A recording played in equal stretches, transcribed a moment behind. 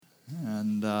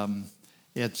And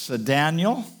it's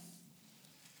Daniel,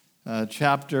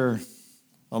 chapter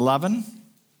 11.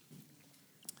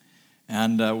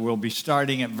 And we'll be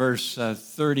starting at verse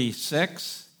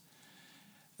 36.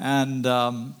 And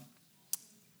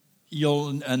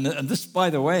this, by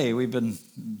the way, we've been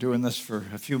doing this for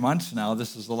a few months now.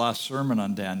 This is the last sermon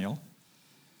on Daniel.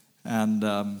 And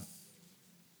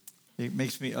it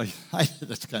makes me,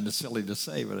 that's kind of silly to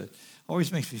say, but it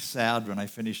always makes me sad when I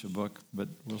finish a book, but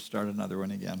we'll start another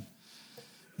one again.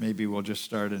 Maybe we'll just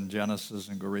start in Genesis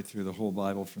and go right through the whole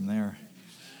Bible from there.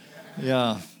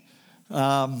 Yeah,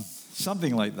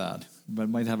 something like that, but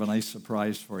might have a nice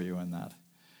surprise for you in that.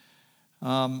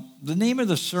 The name of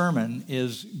the sermon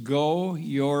is Go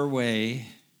Your Way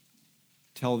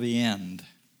Till the End.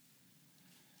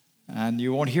 And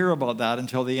you won't hear about that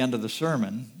until the end of the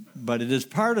sermon, but it is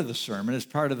part of the sermon. It's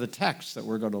part of the text that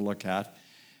we're going to look at.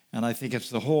 And I think it's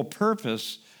the whole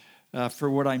purpose for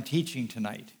what I'm teaching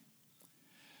tonight.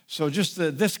 So just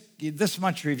this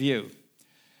much review.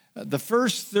 The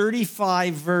first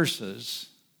 35 verses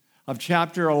of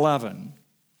chapter 11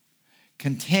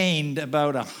 contained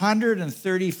about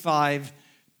 135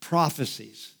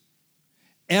 prophecies.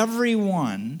 Every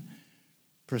one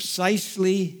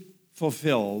precisely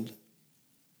fulfilled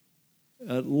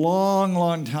a long,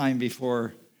 long time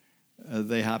before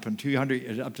they happened,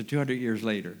 up to 200 years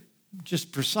later.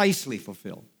 Just precisely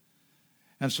fulfilled.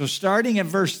 And so starting at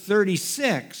verse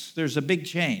 36, there's a big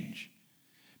change.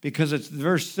 Because it's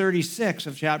verse 36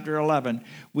 of chapter 11.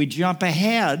 We jump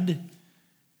ahead,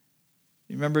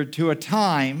 remember, to a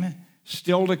time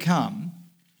still to come.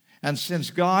 And since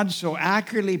God so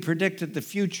accurately predicted the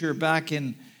future back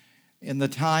in the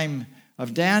time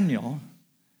of Daniel,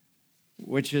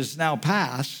 which is now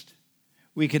past,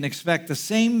 we can expect the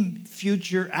same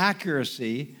future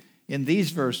accuracy in these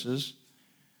verses,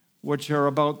 which are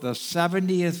about the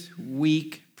 70th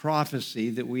week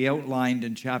prophecy that we outlined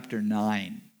in chapter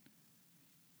 9.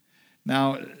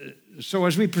 Now, so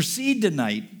as we proceed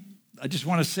tonight, I just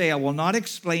want to say I will not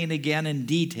explain again in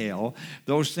detail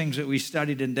those things that we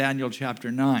studied in Daniel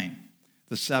chapter 9,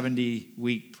 the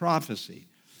 70-week prophecy.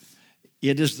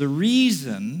 It is the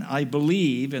reason I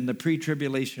believe in the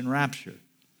pre-tribulation rapture.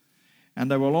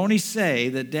 And I will only say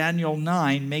that Daniel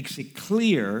 9 makes it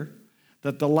clear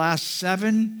that the last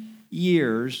 7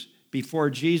 years before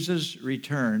Jesus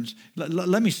returns.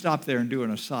 Let me stop there and do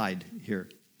an aside here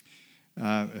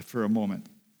for a moment.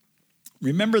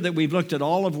 Remember that we've looked at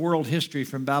all of world history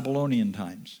from Babylonian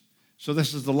times. So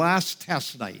this is the last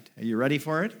test night. Are you ready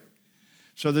for it?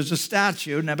 So there's a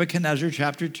statue. Nebuchadnezzar,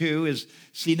 chapter 2, is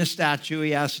seen a statue.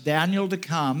 He asks Daniel to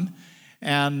come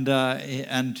and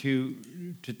to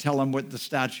tell him what the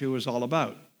statue is all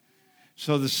about.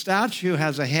 So the statue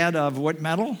has a head of what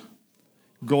metal?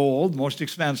 Gold, most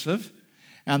expensive.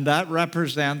 And that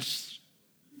represents,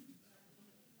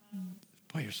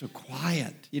 boy, you're so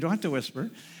quiet. You don't have to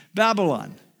whisper.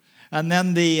 Babylon. And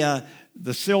then the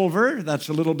silver, that's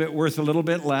worth a little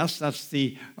bit less. That's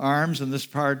the arms and this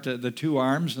part, the two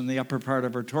arms and the upper part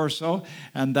of her torso.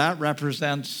 And that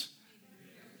represents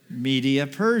Media,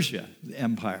 Persia, the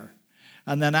empire.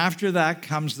 And then after that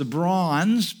comes the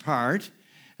bronze part,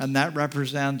 and that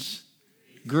represents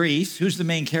Greece. Who's the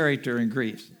main character in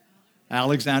Greece?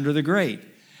 Alexander the Great.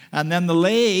 And then the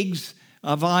legs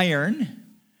of iron,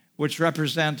 which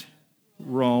represent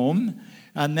Rome.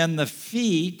 And then the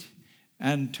feet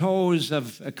and toes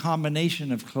of a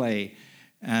combination of clay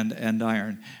and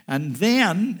iron. And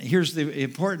then, here's the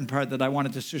important part that I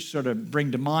wanted to just sort of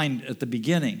bring to mind at the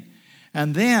beginning.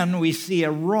 And then we see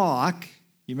a rock,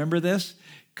 you remember this?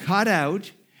 Cut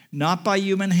out, not by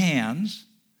human hands.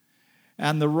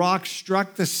 And the rock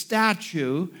struck the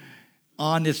statue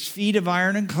on its feet of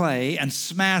iron and clay and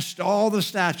smashed all the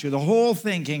statue. The whole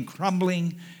thing came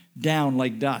crumbling down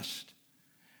like dust.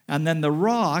 And then the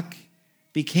rock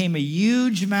became a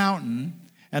huge mountain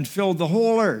and filled the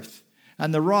whole earth.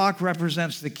 And the rock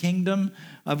represents the kingdom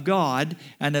of God,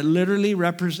 and it literally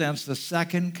represents the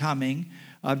second coming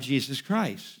of Jesus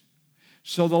Christ.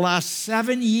 So the last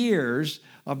 7 years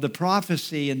of the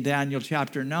prophecy in Daniel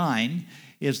chapter 9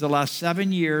 is the last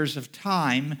 7 years of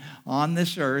time on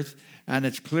this earth, and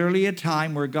it's clearly a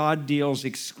time where God deals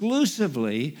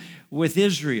exclusively with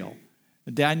Israel.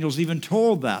 Daniel's even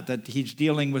told that he's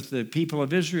dealing with the people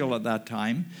of Israel at that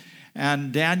time.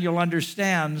 And Daniel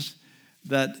understands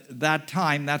that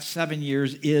time, that 7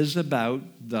 years, is about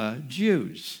the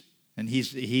Jews. And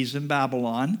he's in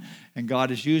Babylon, and God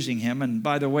is using him. And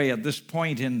by the way, at this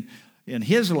point in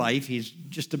his life, he's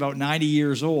just about 90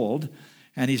 years old,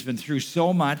 and he's been through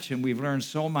so much, and we've learned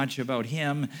so much about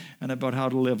him and about how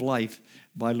to live life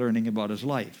by learning about his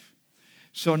life.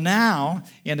 So now,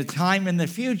 in a time in the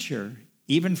future,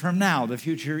 even from now, the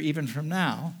future even from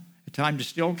now, a time to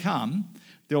still come,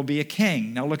 there'll be a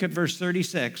king. Now look at verse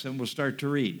 36 and we'll start to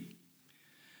read.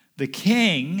 The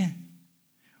king,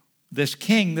 this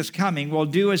coming, will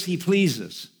do as he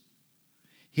pleases.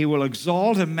 He will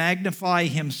exalt and magnify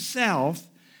himself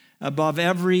above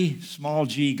every small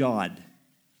g god,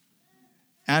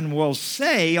 and will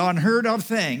say unheard of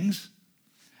things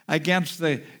against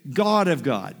the God of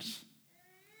gods.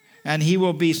 And he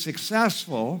will be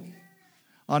successful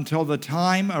until the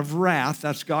time of wrath,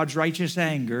 that's God's righteous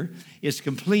anger, is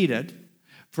completed.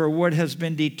 For what has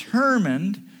been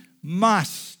determined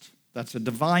must, that's a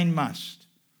divine must.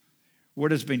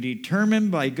 What has been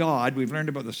determined by God, we've learned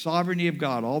about the sovereignty of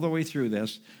God all the way through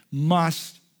this,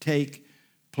 must take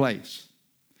place.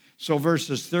 So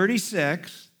verses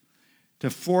 36 to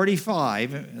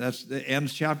 45, that's the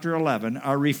ends chapter 11,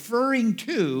 are referring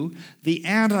to the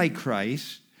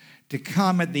Antichrist to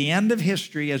come at the end of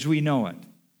history as we know it.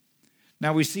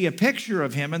 Now we see a picture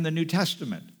of him in the New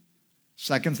Testament.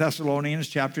 2 Thessalonians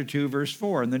chapter 2, verse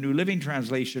 4. And the New Living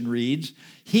Translation reads,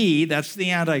 he, that's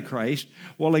the Antichrist,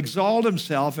 will exalt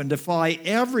himself and defy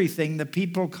everything the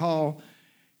people call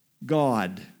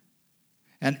God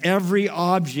and every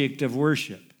object of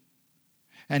worship.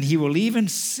 And he will even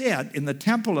sit in the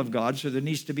temple of God, so there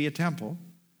needs to be a temple,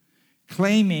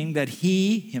 claiming that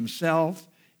he himself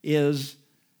is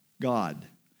God.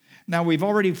 Now, we've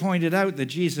already pointed out that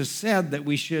Jesus said that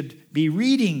we should be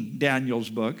reading Daniel's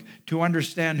book to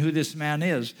understand who this man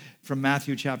is from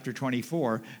Matthew chapter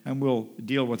 24, and we'll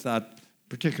deal with that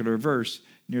particular verse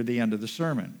near the end of the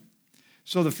sermon.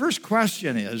 So the first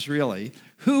question is really,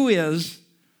 who is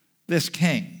this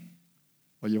king?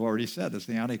 Well, you've already said it's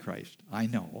the Antichrist. I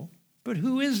know, but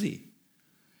who is he?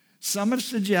 Some have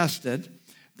suggested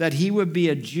that he would be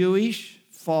a Jewish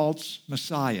false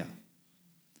Messiah.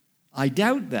 I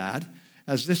doubt that,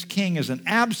 as this king is an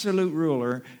absolute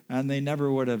ruler, and they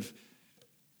never would have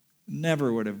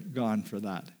gone for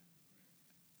that.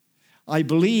 I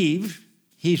believe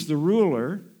he's the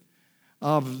ruler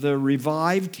of the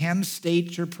revived 10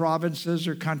 states or provinces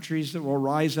or countries that will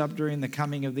rise up during the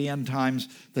coming of the end times,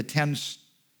 the 10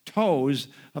 toes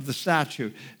of the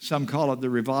statue. Some call it the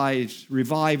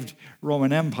revived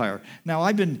Roman Empire. Now,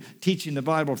 I've been teaching the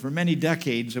Bible for many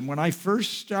decades, and when I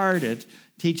first started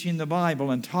teaching the Bible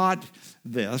and taught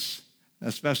this,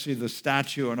 especially the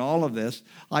statue and all of this,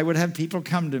 I would have people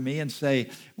come to me and say,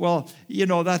 well, you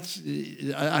know, that's,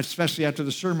 especially after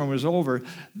the sermon was over,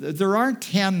 there aren't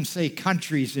 10, say,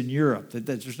 countries in Europe.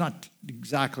 There's not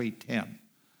exactly 10.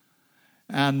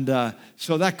 And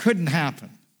so that couldn't happen.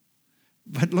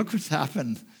 But look what's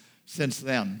happened since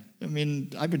then. I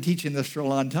mean, I've been teaching this for a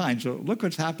long time, so look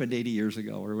what's happened 80 years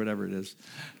ago or whatever it is.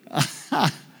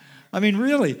 I mean,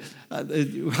 really,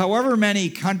 however many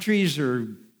countries or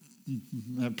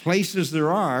places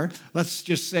there are, let's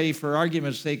just say for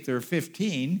argument's sake there are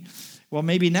 15, well,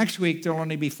 maybe next week there'll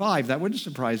only be 5. That wouldn't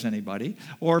surprise anybody.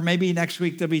 Or maybe next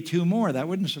week there'll be 2 more. That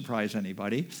wouldn't surprise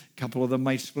anybody. A couple of them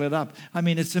might split up. I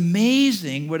mean, it's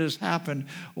amazing what has happened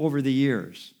over the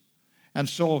years. And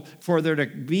so for there to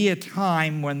be a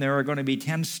time when there are going to be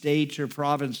 10 states or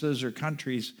provinces or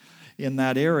countries in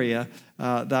that area,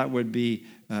 that would be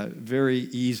very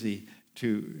easy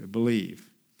to believe.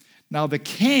 Now, the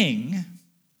king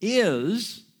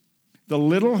is the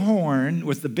little horn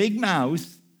with the big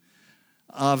mouth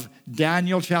of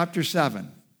Daniel chapter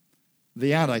 7,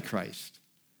 the Antichrist.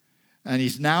 And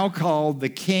he's now called the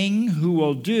king who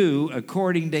will do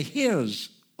according to his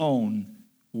own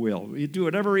will. He'll do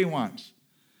whatever he wants.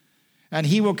 And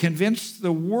he will convince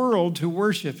the world to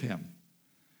worship him.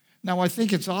 Now, I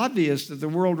think it's obvious that the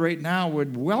world right now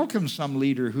would welcome some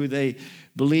leader who they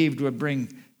believed would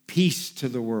bring peace to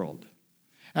the world,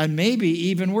 and maybe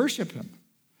even worship him.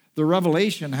 The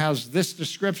Revelation has this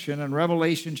description in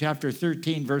Revelation chapter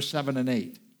 13, verse 7 and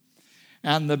 8.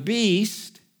 And the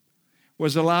beast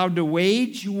was allowed to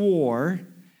wage war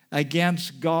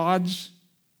against God's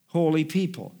holy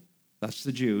people, that's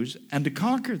the Jews, and to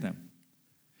conquer them.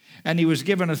 And he was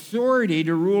given authority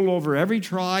to rule over every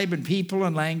tribe and people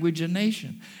and language and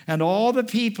nation. And all the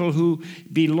people who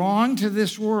belong to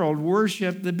this world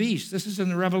worship the beast. This is in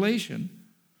the Revelation.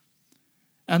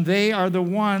 And they are the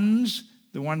ones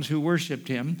who worshiped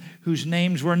him, whose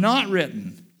names were not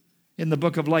written in the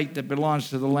book of life that belongs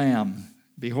to the Lamb.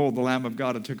 Behold, the Lamb of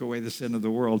God who took away the sin of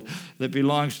the world, that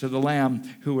belongs to the Lamb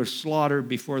who was slaughtered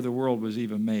before the world was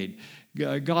even made.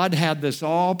 God had this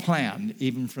all planned,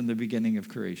 even from the beginning of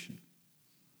creation.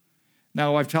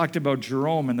 Now, I've talked about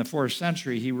Jerome in the 4th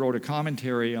century. He wrote a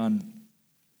commentary on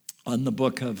the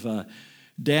book of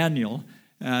Daniel,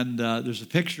 And there's a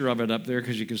picture of it up there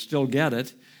because you can still get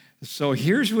it. So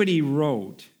here's what he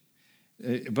wrote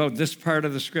about this part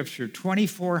of the scripture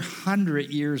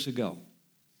 2,400 years ago.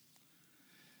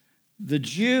 The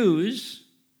Jews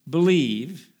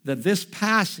believe that this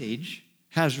passage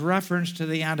has reference to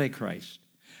the Antichrist,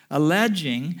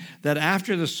 alleging that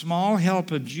after the small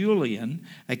help of Julian,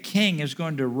 a king is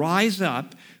going to rise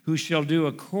up who shall do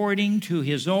according to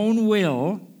his own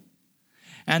will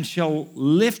and shall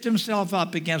lift himself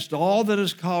up against all that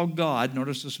is called God,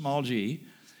 notice the small g,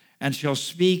 and shall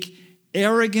speak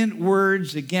arrogant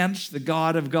words against the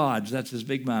God of gods, that's his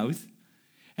big mouth,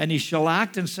 and he shall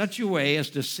act in such a way as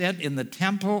to sit in the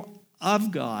temple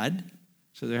of God,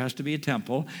 so there has to be a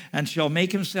temple, and shall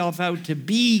make himself out to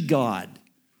be God.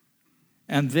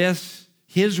 And this,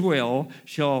 his will,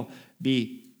 shall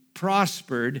be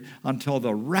prospered until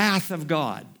the wrath of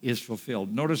God is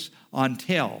fulfilled. Notice,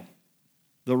 until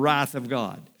the wrath of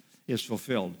God is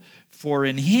fulfilled. For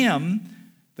in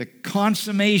him, the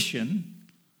consummation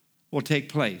will take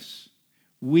place.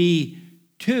 We,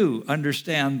 too,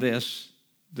 understand this.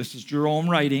 This is Jerome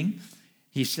writing.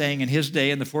 He's saying in his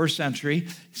day, in the 4th century,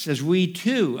 he says, we,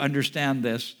 too, understand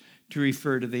this to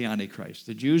refer to the Antichrist.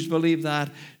 The Jews believe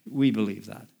that. We believe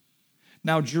that.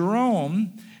 Now,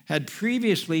 Jerome had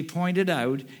previously pointed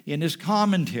out in his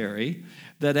commentary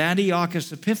that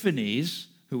Antiochus Epiphanes,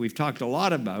 who we've talked a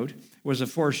lot about, was a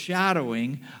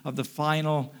foreshadowing of the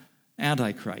final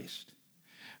Antichrist.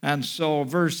 And so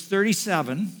verse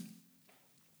 37,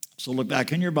 so look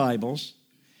back in your Bibles,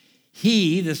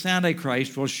 he, this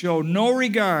Antichrist, will show no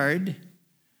regard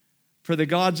for the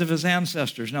gods of his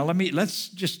ancestors. Now let's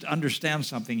just understand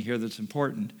something here that's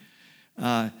important.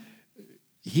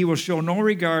 He will show no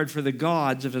regard for the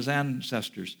gods of his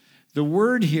ancestors. The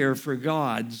word here for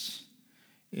gods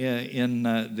in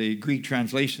the Greek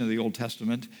translation of the Old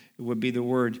Testament would be the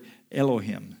word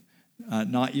Elohim,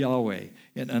 not Yahweh.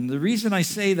 And the reason I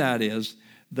say that is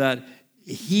that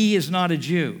he is not a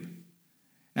Jew,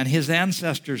 and his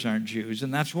ancestors aren't Jews,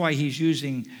 and that's why he's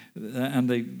using, and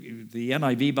the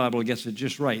NIV Bible gets it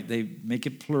just right. They make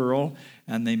it plural,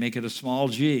 and they make it a small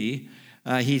g.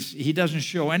 He doesn't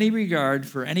show any regard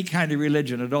for any kind of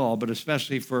religion at all, but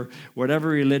especially for whatever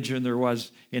religion there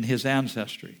was in his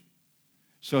ancestry.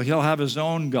 So he'll have his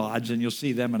own gods, and you'll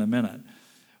see them in a minute.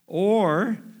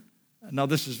 Or, now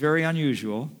this is very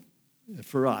unusual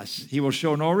for us, he will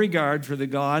show no regard for the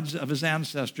gods of his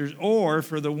ancestors or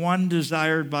for the one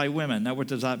desired by women. Now, what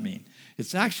does that mean?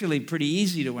 It's actually pretty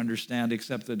easy to understand,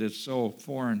 except that it's so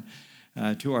foreign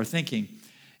to our thinking.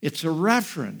 It's a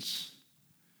reference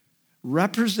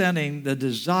representing the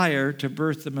desire to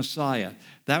birth the Messiah.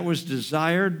 That was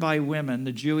desired by women,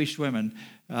 the Jewish women,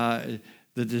 the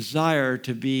desire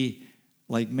to be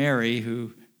like Mary,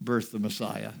 who birthed the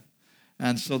Messiah.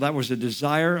 And so that was a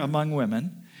desire among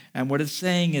women. And what it's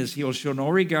saying is he will show no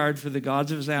regard for the gods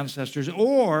of his ancestors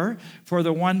or for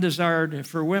the one desired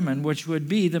for women, which would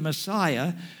be the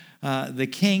Messiah. The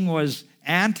king was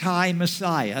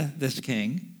anti-Messiah, this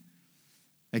king,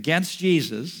 against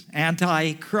Jesus,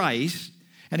 anti-Christ,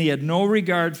 and he had no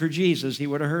regard for Jesus. He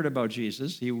would have heard about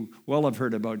Jesus. He will have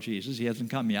heard about Jesus. He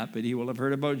hasn't come yet, but he will have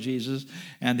heard about Jesus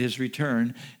and his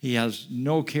return. He has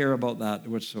no care about that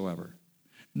whatsoever.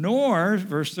 Nor,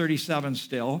 verse 37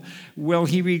 still, will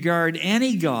he regard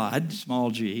any god,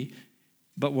 small g,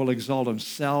 but will exalt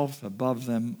himself above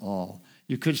them all.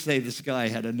 You could say this guy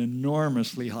had an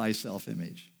enormously high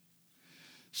self-image.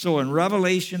 So in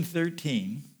Revelation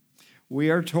 13, we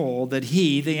are told that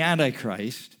he, the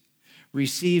Antichrist,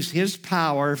 receives his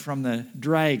power from the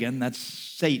dragon, that's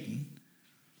Satan,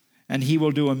 and he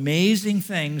will do amazing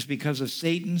things because of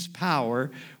Satan's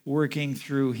power working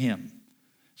through him.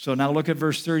 So now look at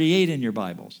verse 38 in your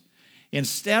Bibles.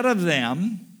 Instead of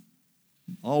them,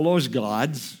 all those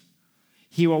gods,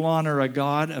 he will honor a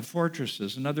god of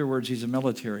fortresses. In other words, he's a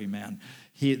military man.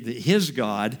 His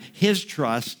God, his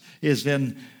trust is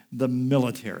in the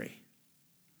military.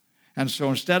 And so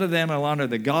instead of them, he'll honor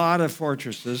the god of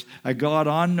fortresses, a god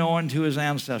unknown to his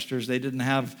ancestors. They didn't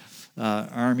have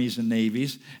armies and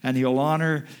navies. And he'll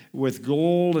honor with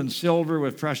gold and silver,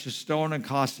 with precious stone and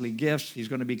costly gifts. He's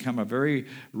going to become a very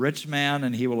rich man,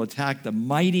 and he will attack the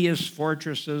mightiest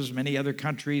fortresses, many other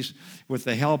countries, with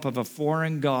the help of a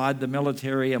foreign god, the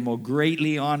military, and will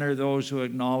greatly honor those who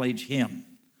acknowledge him.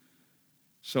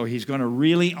 So he's going to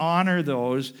really honor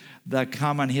those that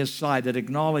come on his side, that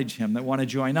acknowledge him, that want to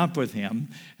join up with him.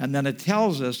 And then it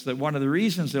tells us that one of the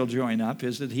reasons they'll join up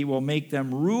is that he will make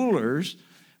them rulers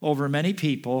over many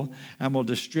people and will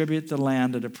distribute the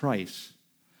land at a price.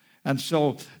 And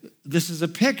so this is a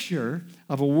picture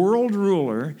of a world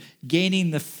ruler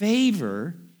gaining the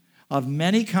favor of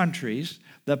many countries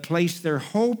that place their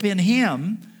hope in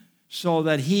him so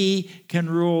that he can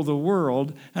rule the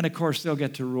world. And of course, they'll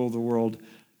get to rule the world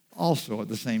also at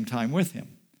the same time with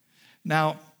him.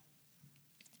 Now,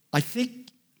 I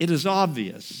think it is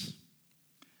obvious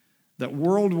that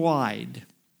worldwide,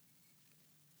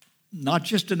 not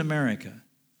just in America,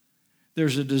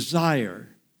 there's a desire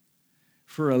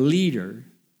for a leader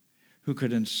who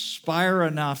could inspire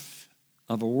enough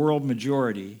of a world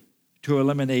majority to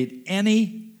eliminate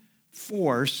any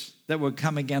force that would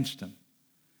come against him.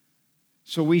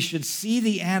 So we should see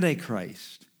the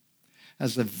Antichrist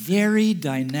as a very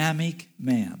dynamic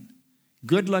man,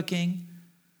 good-looking,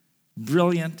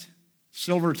 brilliant,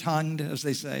 silver-tongued, as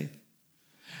they say,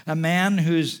 a man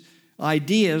whose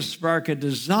ideas spark a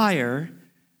desire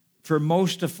for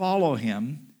most to follow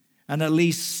him and at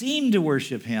least seem to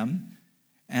worship him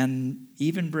and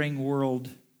even bring world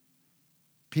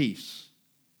peace.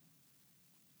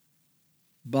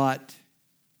 But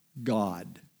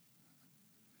God.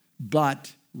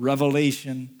 But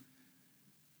Revelation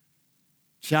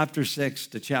chapter 6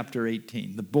 to chapter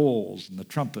 18, the bowls and the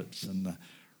trumpets and the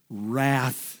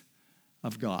wrath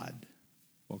of God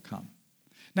will come.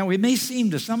 Now, it may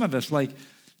seem to some of us like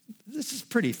this is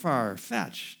pretty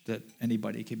far-fetched that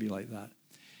anybody could be like that.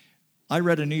 I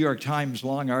read a New York Times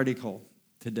long article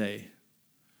today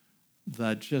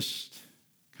that just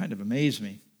kind of amazed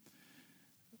me.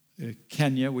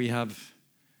 Kenya, we have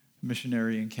a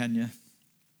missionary in Kenya.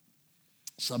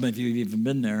 Some of you have even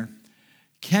been there.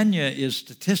 Kenya is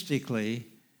statistically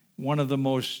one of the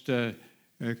most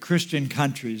Christian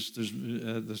countries. There's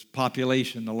this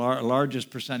population, the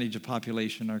largest percentage of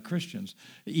population are Christians,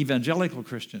 evangelical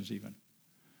Christians even.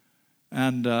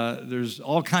 And there's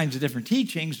all kinds of different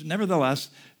teachings. Nevertheless,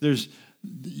 there's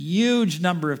a huge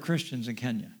number of Christians in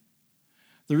Kenya.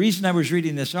 The reason I was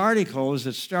reading this article is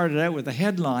it started out with a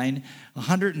headline,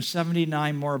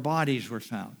 179 more bodies were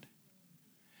found.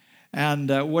 And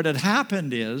what had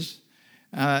happened is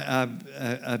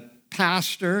a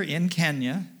pastor in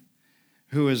Kenya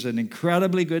who is an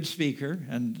incredibly good speaker,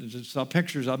 and I saw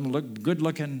pictures of him,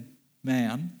 good-looking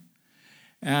man,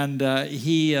 and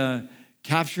he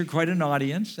captured quite an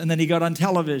audience, and then he got on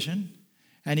television,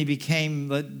 and he became,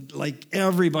 like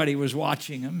everybody was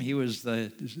watching him. He was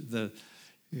the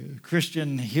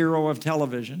Christian hero of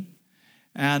television,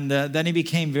 and then he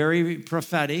became very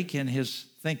prophetic in his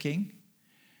thinking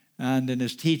and in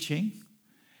his teaching.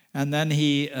 And then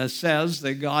he says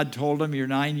that God told him, your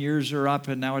 9 years are up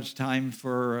and now it's time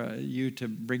for you to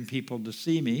bring people to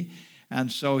see me.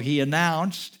 And so he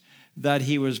announced that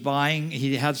he was buying,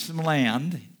 he had some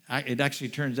land. It actually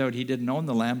turns out he didn't own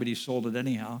the land, but he sold it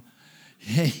anyhow.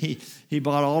 He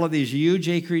bought all of these huge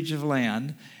acreage of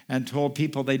land and told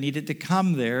people they needed to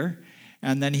come there,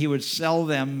 and then he would sell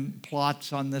them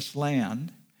plots on this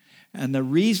land. And the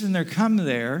reason they're come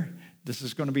there, this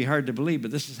is going to be hard to believe,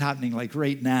 but this is happening like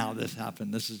right now. This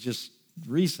happened. This is just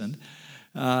recent.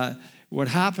 What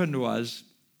happened was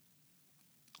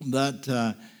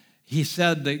that he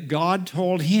said that God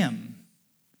told him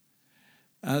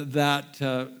that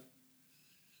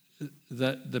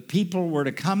the people were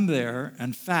to come there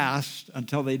and fast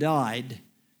until they died,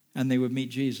 and they would meet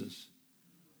Jesus.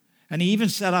 And he even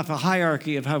set up a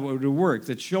hierarchy of how it would work.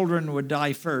 The children would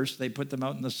die first. They put them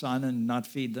out in the sun and not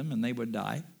feed them, and they would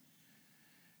die.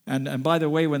 And by the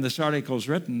way, when this article was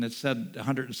written, it said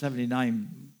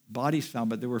 179 bodies found,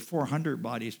 but there were 400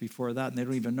 bodies before that, and they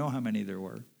don't even know how many there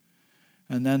were.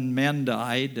 And then men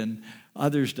died, and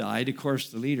others died. Of course,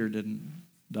 the leader didn't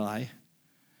die.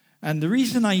 And the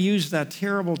reason I use that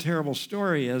terrible, terrible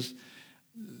story is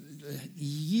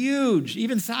huge,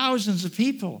 even thousands of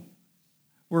people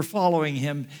were following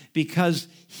him because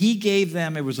he gave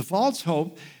them, it was a false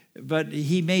hope, but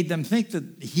he made them think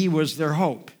that he was their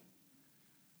hope.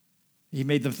 He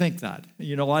made them think that.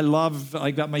 You know,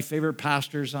 I got my favorite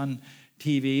pastors on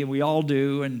TV, and we all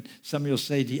do, and some of you will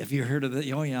say, have you heard of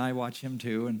that? Oh, yeah, I watch him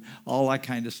too, and all that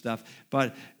kind of stuff.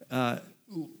 But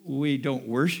we don't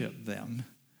worship them.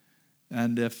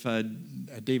 And if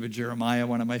David Jeremiah,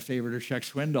 one of my favorite, or Chuck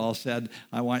Swindoll said,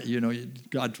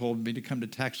 God told me to come to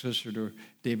Texas or to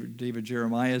David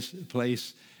Jeremiah's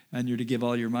place, and you're to give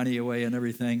all your money away and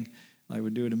everything, I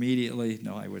would do it immediately.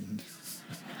 No, I wouldn't.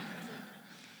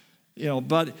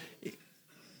 But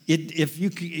if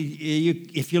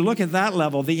you look at that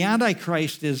level, the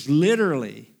Antichrist is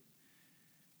literally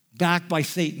backed by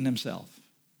Satan himself.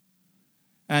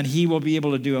 And he will be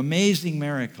able to do amazing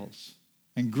miracles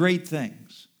and great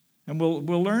things. And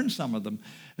we'll learn some of them.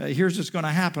 Here's what's going to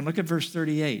happen. Look at verse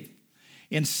 38.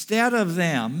 Instead of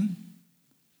them,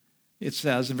 it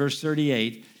says in verse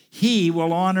 38, he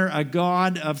will honor a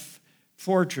god of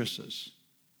fortresses.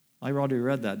 I already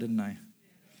read that, didn't I?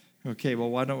 Okay, well,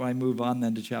 why don't I move on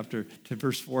then to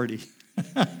verse 40?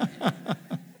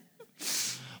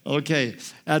 Okay,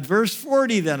 at verse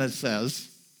 40 then it says,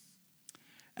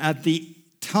 at the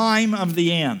time of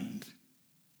the end.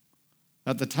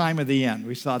 At the time of the end.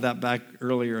 We saw that back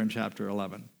earlier in chapter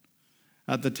 11.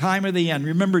 At the time of the end.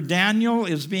 Remember, Daniel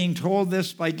is being told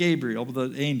this by Gabriel,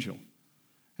 the angel.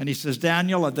 And he says,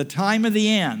 Daniel, at the time of the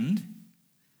end,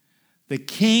 the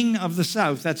king of the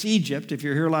south, that's Egypt. If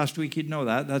you're here last week, you'd know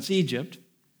that. That's Egypt.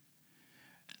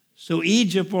 So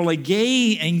Egypt will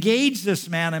engage this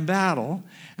man in battle,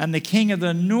 and the king of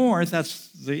the north, that's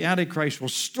the Antichrist, will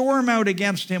storm out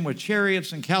against him with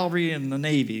chariots and cavalry and the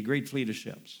navy, a great fleet of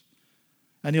ships.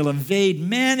 And he'll invade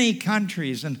many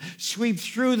countries and sweep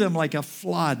through them like a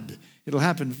flood. It'll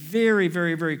happen very,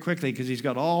 very, very quickly because he's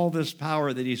got all this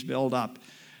power that he's built up.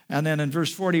 And then in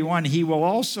verse 41, he will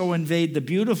also invade the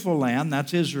beautiful land,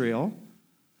 that's Israel,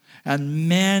 and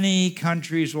many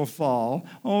countries will fall.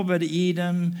 Oh, but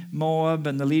Edom, Moab,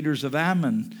 and the leaders of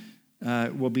Ammon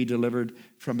will be delivered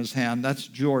from his hand. That's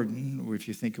Jordan, if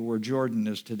you think of where Jordan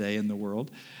is today in the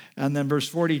world. And then verse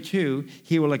 42,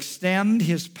 he will extend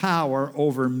his power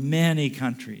over many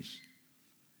countries.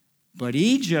 But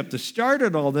Egypt, that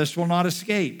started all this, will not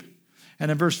escape. And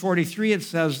in verse 43, it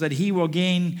says that he will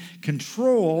gain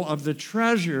control of the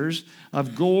treasures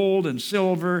of gold and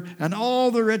silver and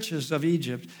all the riches of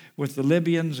Egypt with the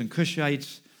Libyans and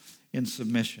Cushites in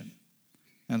submission.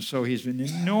 And so he's been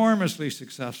enormously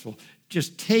successful,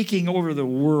 just taking over the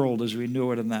world as we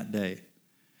knew it in that day.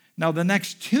 Now, the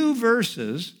next two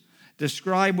verses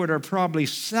describe what are probably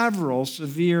several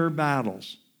severe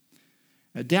battles.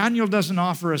 Daniel doesn't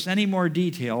offer us any more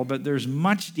detail, but there's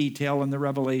much detail in the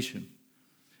Revelation.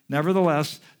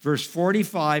 Nevertheless, verse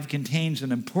 45 contains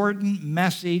an important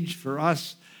message for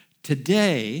us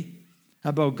today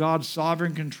about God's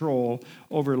sovereign control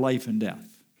over life and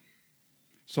death.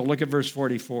 So look at verse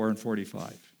 44 and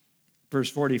 45.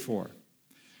 Verse 44.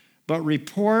 But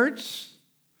reports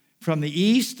from the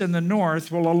east and the north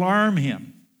will alarm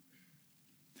him,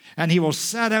 and he will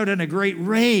set out in a great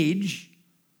rage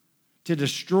to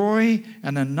destroy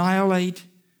and annihilate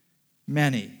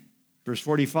many. Verse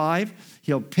 45,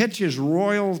 he'll pitch his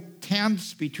royal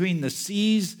tents between the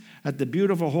seas at the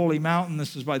beautiful holy mountain.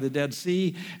 This is by the Dead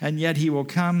Sea. And yet he will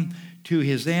come to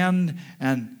his end,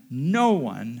 and no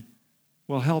one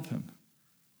will help him.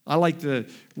 I like the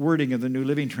wording of the New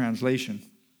Living Translation.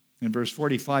 In verse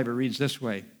 45, it reads this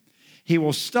way. He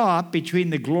will stop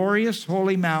between the glorious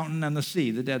holy mountain and the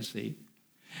sea, the Dead Sea,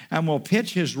 and will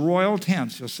pitch his royal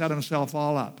tents. He'll set himself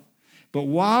all up. But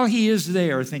while he is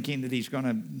there thinking that he's going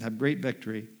to have great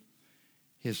victory,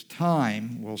 his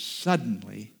time will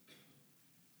suddenly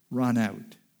run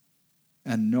out,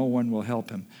 and no one will help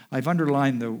him. I've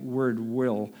underlined the word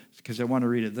will because I want to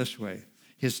read it this way.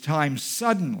 His time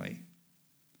suddenly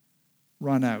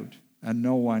run out, and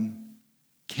no one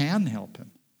can help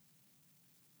him.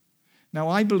 Now,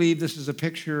 I believe this is a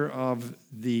picture of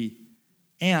the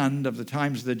end of the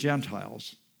times of the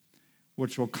Gentiles,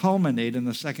 which will culminate in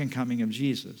the second coming of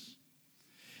Jesus.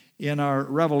 In our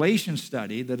Revelation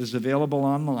study that is available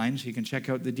online, so you can check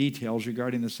out the details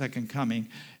regarding the second coming,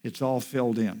 it's all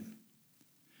filled in.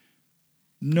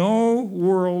 No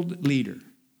world leader,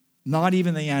 not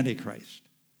even the Antichrist,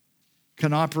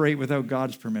 can operate without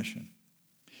God's permission.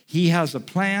 He has a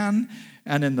plan,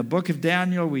 and in the book of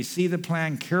Daniel, we see the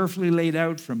plan carefully laid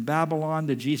out from Babylon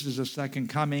to Jesus' second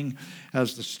coming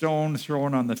as the stone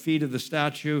thrown on the feet of the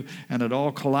statue, and it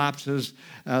all collapses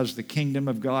as the kingdom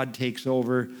of God takes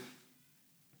over.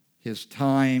 His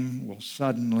time will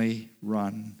suddenly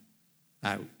run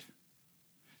out.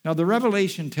 Now, the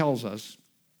Revelation tells us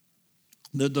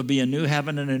that there'll be a new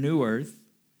heaven and a new earth,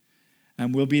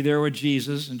 and we'll be there with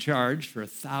Jesus in charge for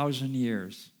 1,000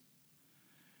 years.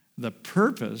 The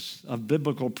purpose of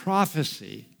biblical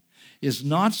prophecy is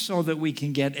not so that we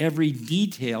can get every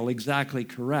detail exactly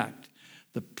correct.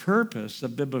 The purpose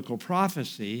of biblical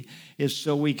prophecy is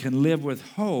so we can live with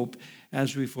hope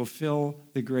as we fulfill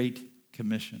the Great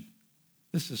Commission.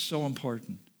 This is so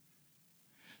important.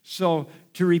 So,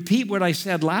 to repeat what I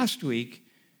said last week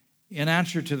in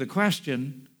answer to the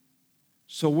question,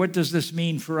 so what does this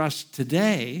mean for us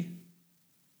today?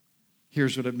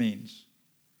 Here's what it means.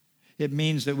 It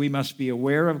means that we must be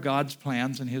aware of God's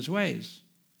plans and his ways.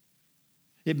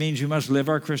 It means we must live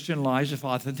our Christian lives with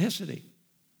authenticity.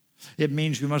 It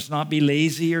means we must not be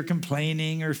lazy or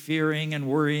complaining or fearing and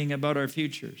worrying about our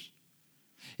futures.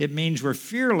 It means we're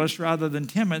fearless rather than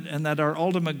timid, and that our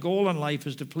ultimate goal in life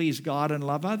is to please God and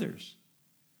love others.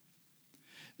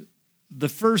 The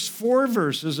first 4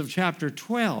 verses of chapter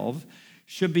 12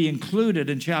 should be included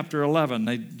in chapter 11.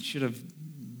 They should have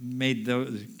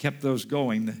kept those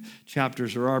going. The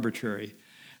chapters are arbitrary.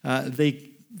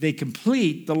 They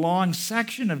complete the long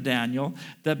section of Daniel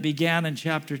that began in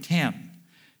chapter 10.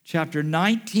 Chapter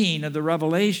 19 of the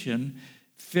Revelation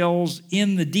fills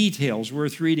in the details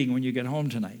worth reading when you get home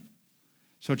tonight.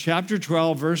 So chapter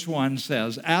 12, verse 1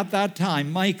 says, "At that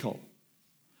time, Michael,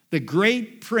 the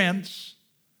great prince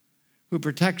who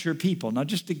protects your people." Now,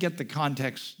 just to get the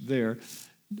context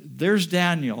there's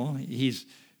Daniel. He's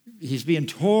being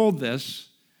told this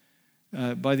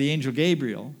by the angel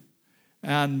Gabriel,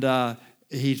 and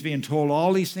he's being told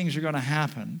all these things are going to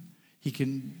happen. He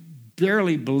can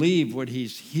barely believe what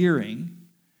he's hearing.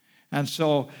 And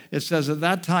so it says, at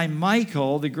that time,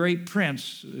 Michael, the great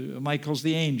prince, Michael's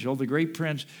the angel, the great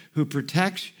prince who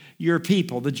protects your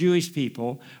people, the Jewish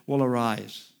people, will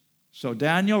arise. So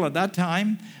Daniel, at that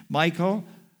time, Michael,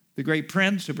 the great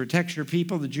prince who protects your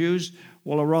people, the Jews,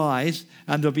 will arise,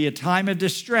 and there'll be a time of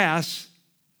distress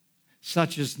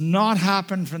such as not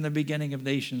happened from the beginning of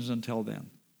nations until then.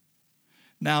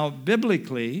 Now,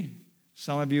 biblically,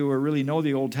 some of you who really know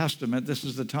the Old Testament, this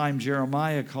is the time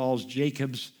Jeremiah calls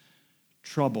Jacob's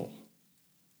trouble.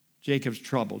 Jacob's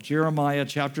trouble. Jeremiah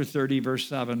chapter 30, verse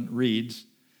 7 reads,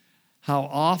 "How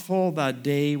awful that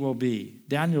day will be."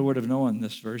 Daniel would have known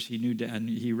this verse.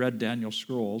 He read Daniel's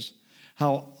scrolls.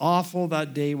 "How awful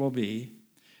that day will be.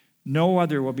 No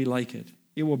other will be like it.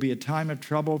 It will be a time of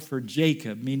trouble for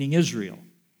Jacob," meaning Israel,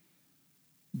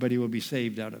 "but he will be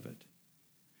saved out of it."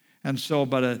 And so,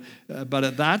 but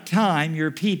at that time,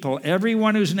 your people,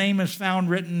 everyone whose name is found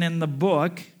written in the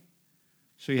book,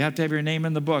 so you have to have your name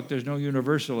in the book. There's no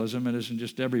universalism. It isn't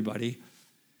just everybody,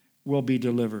 will be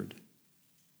delivered.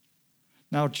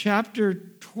 Now, chapter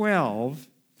 12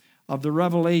 of the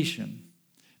Revelation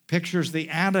pictures the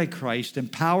Antichrist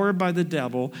empowered by the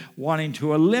devil wanting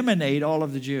to eliminate all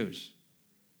of the Jews.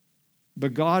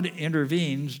 But God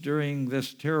intervenes during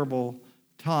this terrible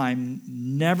time,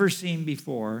 never seen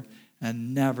before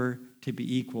and never to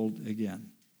be equaled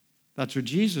again. That's what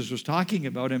Jesus was talking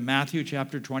about in Matthew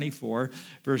chapter 24,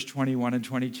 verse 21 and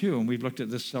 22. And we've looked at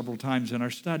this several times in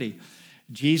our study.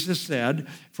 Jesus said,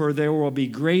 "For there will be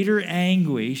greater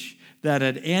anguish than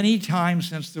at any time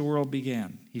since the world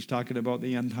began." He's talking about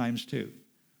the end times too.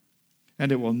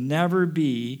 "And it will never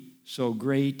be so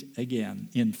great again.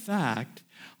 In fact,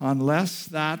 unless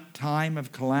that time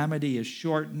of calamity is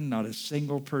shortened, not a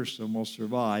single person will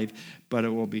survive, but it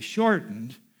will be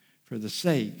shortened for the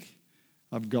sake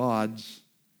of God's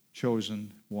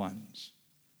chosen ones."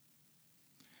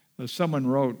 As someone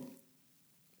wrote,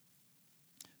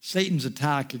 Satan's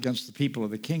attack against the people of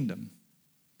the kingdom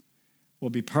will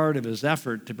be part of his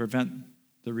effort to prevent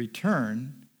the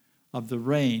return of the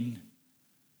reign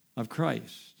of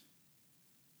Christ.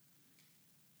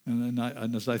 And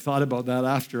as I thought about that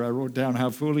after, I wrote down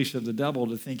how foolish of the devil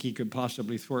to think he could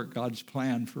possibly thwart God's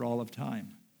plan for all of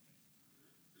time.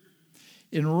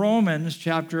 In Romans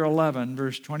chapter 11,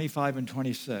 verse 25 and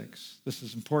 26, this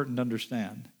is important to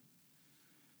understand.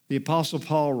 The Apostle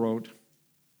Paul wrote,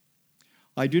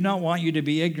 "I do not want you to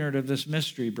be ignorant of this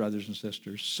mystery, brothers and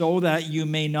sisters, so that you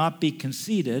may not be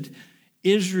conceited.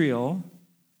 Israel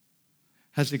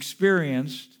has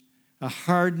experienced a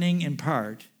hardening in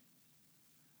part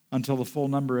until the full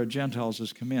number of Gentiles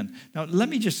has come in." Now, let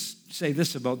me just say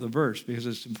this about the verse because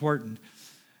it's important.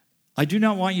 "I do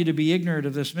not want you to be ignorant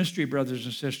of this mystery, brothers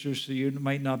and sisters, so you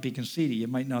might not be conceited." You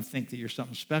might not think that you're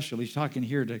something special. He's talking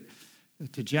here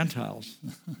to Gentiles.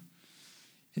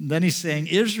 And then he's saying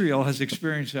Israel has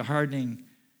experienced a hardening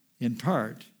in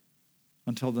part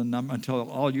until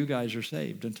all you guys are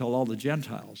saved, until all the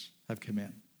Gentiles have come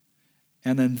in.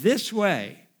 And in this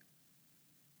way,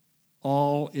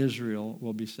 all Israel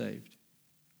will be saved.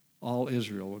 All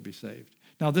Israel will be saved.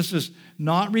 Now, this is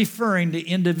not referring to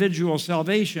individual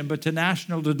salvation, but to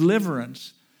national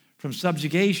deliverance from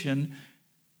subjugation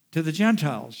to the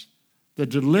Gentiles. The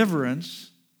deliverance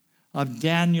of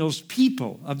Daniel's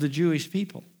people, of the Jewish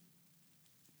people.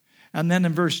 And then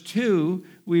in verse 2,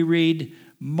 we read,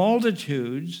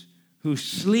 "Multitudes who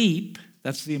sleep,"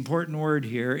 that's the important word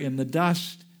here, "in the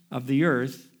dust of the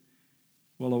earth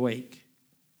will awake.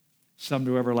 Some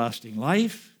to everlasting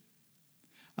life,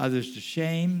 others to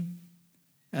shame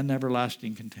and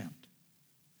everlasting contempt."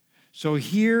 So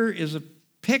here is a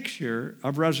picture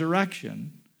of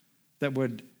resurrection that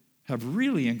would have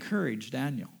really encouraged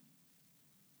Daniel.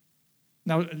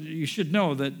 Now, you should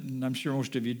know that, and I'm sure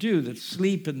most of you do, that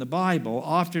sleep in the Bible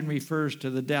often refers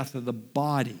to the death of the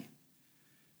body,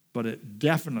 but it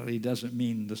definitely doesn't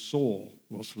mean the soul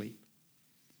will sleep.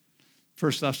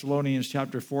 1 Thessalonians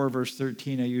chapter 4, verse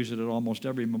 13, I use it at almost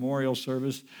every memorial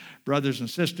service. Brothers and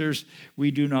sisters, we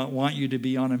do not want you to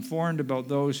be uninformed about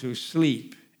those who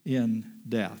sleep in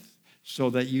death,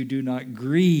 so that you do not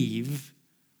grieve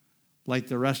like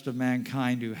the rest of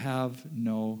mankind who have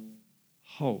no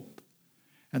hope.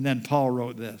 And then Paul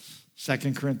wrote this,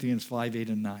 2 Corinthians 5, 8,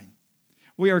 and 9.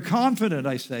 We are confident,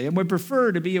 I say, and would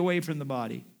prefer to be away from the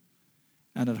body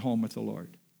and at home with the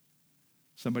Lord.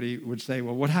 Somebody would say,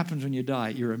 well, what happens when you die?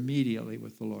 You're immediately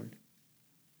with the Lord.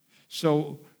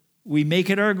 So we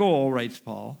make it our goal, writes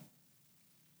Paul,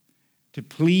 to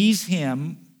please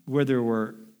him whether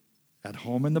we're at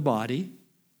home in the body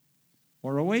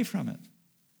or away from it.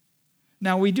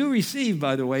 Now, we do receive,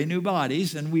 by the way, new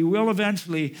bodies, and we will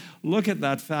eventually look at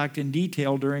that fact in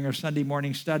detail during our Sunday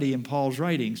morning study in Paul's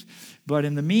writings. But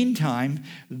in the meantime,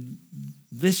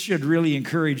 this should really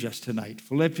encourage us tonight.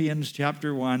 Philippians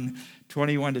chapter 1,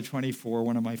 21 to 24,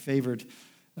 one of my favorite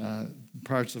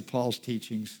parts of Paul's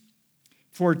teachings.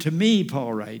 For to me,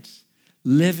 Paul writes,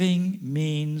 living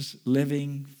means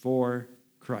living for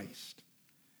Christ,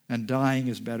 and dying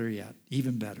is better yet,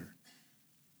 even better.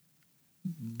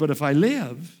 But if I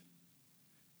live,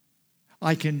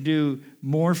 I can do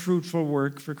more fruitful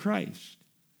work for Christ.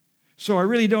 So I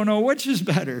really don't know which is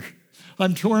better.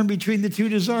 I'm torn between the two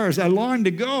desires. I long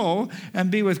to go and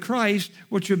be with Christ,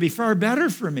 which would be far better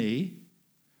for me.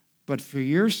 But for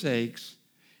your sakes,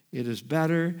 it is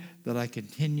better that I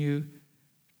continue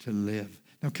to live.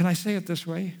 Now, can I say it this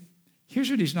way?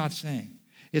 Here's what he's not saying.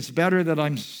 It's better that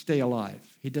I stay alive.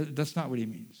 That's not what he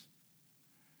means.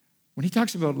 When he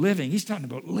talks about living, he's talking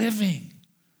about living.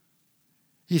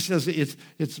 He says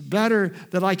it's better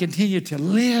that I continue to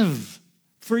live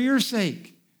for your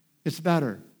sake. It's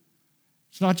better.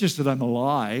 It's not just that I'm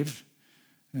alive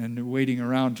and waiting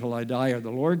around till I die or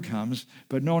the Lord comes,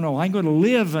 but no, I'm going to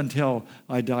live until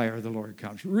I die or the Lord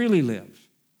comes. Really live.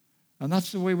 And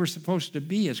that's the way we're supposed to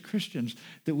be as Christians,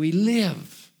 that we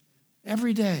live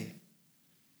every day.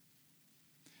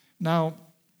 Now,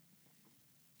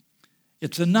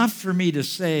 it's enough for me to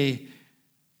say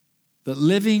that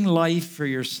living life for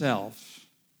yourself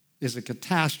is a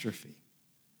catastrophe.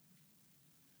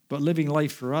 But living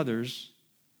life for others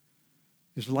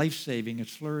is life-saving,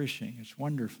 it's flourishing, it's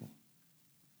wonderful.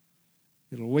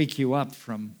 It'll wake you up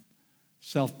from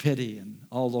self-pity and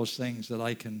all those things that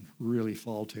I can really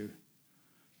fall to.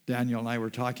 Daniel and I were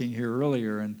talking here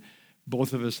earlier, and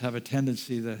both of us have a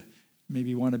tendency to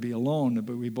maybe want to be alone,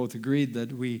 but we both agreed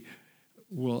that we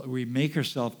make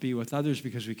ourselves be with others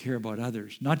because we care about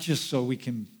others. Not just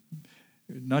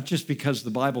because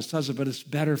the Bible says it, but it's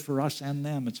better for us and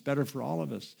them. It's better for all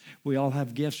of us. We all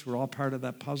have gifts. We're all part of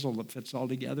that puzzle that fits all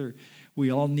together. We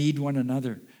all need one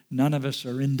another. None of us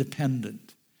are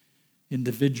independent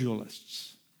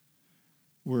individualists.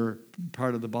 We're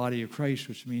part of the body of Christ,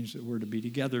 which means that we're to be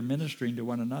together ministering to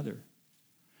one another.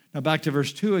 Now back to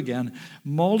verse 2 again.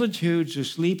 Multitudes who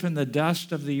sleep in the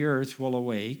dust of the earth will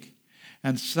awake,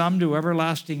 and some to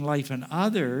everlasting life, and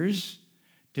others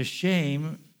to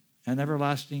shame and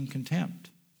everlasting contempt.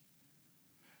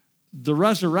 The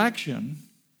resurrection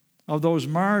of those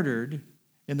martyred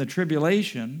in the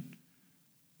tribulation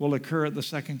will occur at the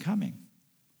second coming.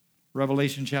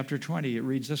 Revelation chapter 20, it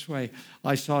reads this way,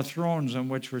 I saw thrones on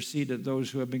which were seated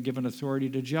those who have been given authority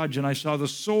to judge, and I saw the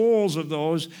souls of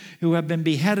those who have been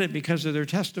beheaded because of their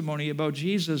testimony about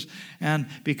Jesus and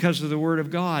because of the word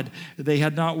of God. They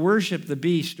had not worshipped the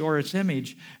beast or its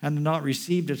image and had not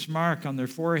received its mark on their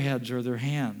foreheads or their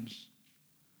hands.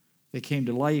 They came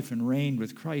to life and reigned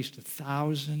with Christ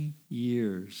 1,000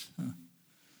 years.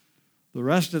 The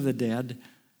rest of the dead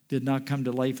did not come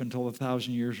to life until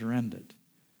 1,000 years are ended.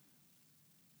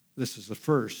 This is the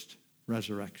first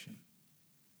resurrection.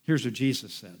 Here's what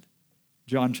Jesus said.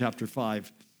 John chapter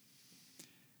 5.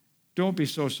 Don't be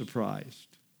so surprised.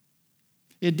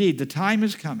 Indeed, the time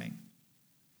is coming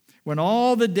when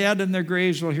all the dead in their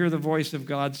graves will hear the voice of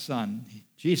God's Son.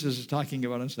 Jesus is talking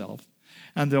about himself.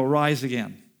 And they'll rise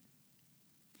again.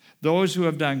 Those who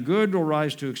have done good will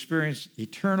rise to experience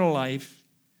eternal life,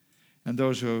 and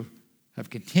those who have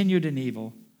continued in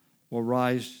evil will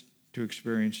rise to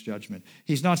experience judgment.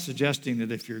 He's not suggesting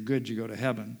that if you're good, you go to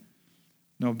heaven.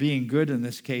 No, being good in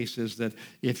this case is that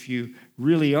if you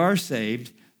really are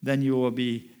saved, then you will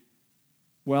be,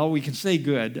 well, we can say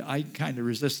good. I kind of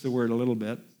resist the word a little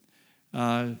bit.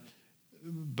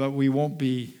 But we won't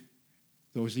be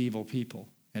those evil people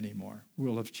anymore.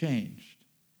 We'll have changed.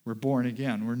 We're born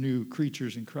again. We're new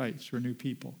creatures in Christ. We're new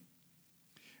people.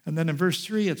 And then in verse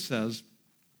 3 it says,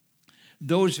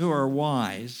 those who are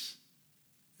wise,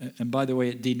 and by the way,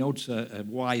 it denotes a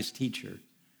wise teacher,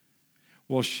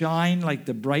 will shine like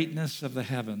the brightness of the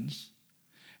heavens,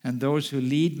 and those who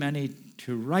lead many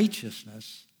to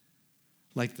righteousness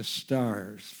like the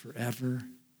stars forever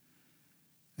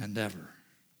and ever.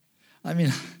 I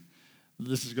mean,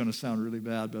 this is going to sound really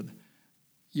bad, but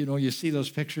you see those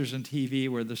pictures on TV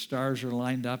where the stars are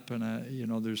lined up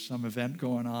and, there's some event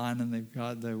going on and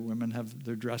the women have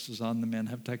their dresses on, the men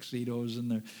have tuxedos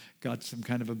and they've got some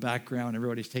kind of a background.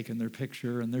 Everybody's taking their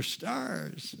picture and they're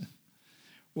stars.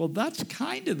 Well, that's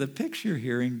kind of the picture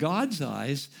here in God's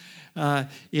eyes.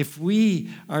 If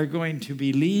we are going to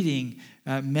be leading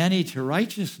many to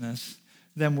righteousness,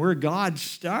 then we're God's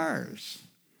stars.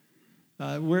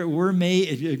 We're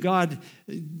made.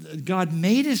 God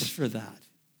made us for that.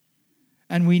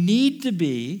 And we need to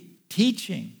be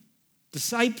teaching,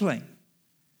 discipling,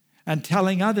 and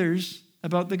telling others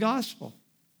about the gospel.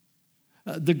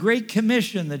 The Great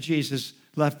Commission that Jesus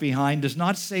left behind does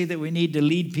not say that we need to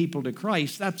lead people to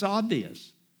Christ. That's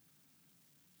obvious.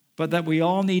 But that we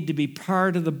all need to be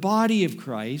part of the body of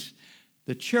Christ,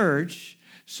 the church,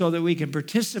 so that we can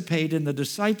participate in the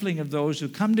discipling of those who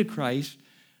come to Christ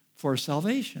for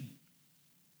salvation.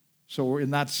 So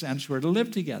in that sense, we're to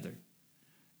live together.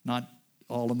 Not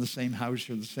all in the same house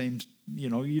or the same, you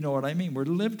know what I mean. We're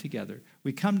to live together.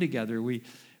 We come together. We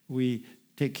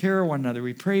take care of one another.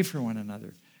 We pray for one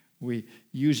another. We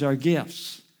use our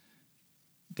gifts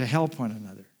to help one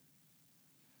another.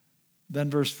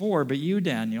 Then verse 4, but you,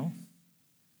 Daniel,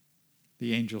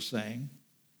 the angel saying,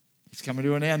 he's coming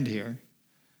to an end here.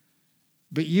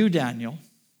 But you, Daniel,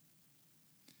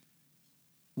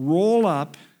 roll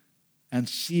up and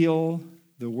seal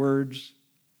the words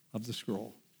of the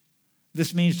scroll.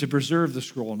 This means to preserve the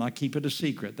scroll, not keep it a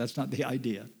secret. That's not the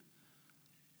idea.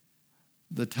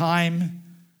 The time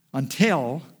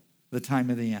until the time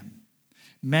of the end.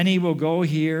 Many will go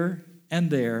here and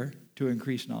there to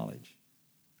increase knowledge.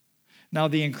 Now,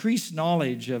 the increased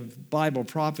knowledge of Bible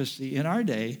prophecy in our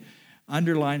day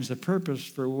underlines the purpose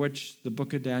for which the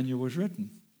book of Daniel was written.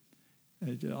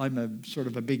 I'm a sort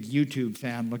of a big YouTube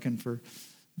fan looking for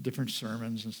different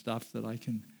sermons and stuff that I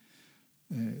can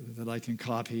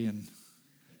copy and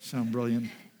sound brilliant.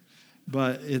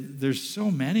 But there's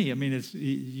so many. I mean,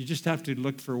 you just have to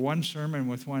look for one sermon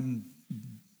with one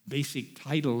basic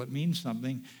title that means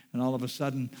something, and all of a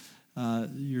sudden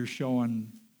you're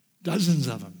showing dozens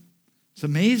of them. It's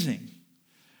amazing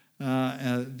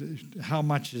how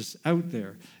much is out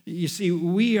there. You see,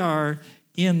 we are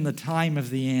in the time of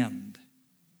the end.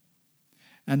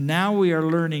 And now we are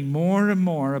learning more and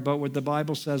more about what the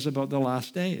Bible says about the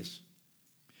last days.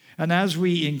 And as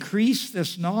we increase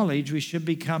this knowledge, we should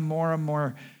become more and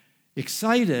more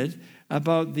excited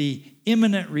about the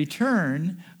imminent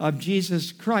return of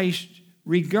Jesus Christ,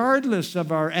 regardless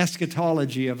of our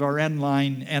eschatology, of our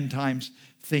end times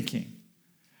thinking.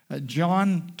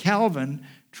 John Calvin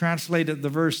translated the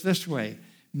verse this way: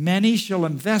 many shall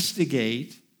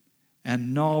investigate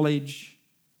and knowledge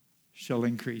shall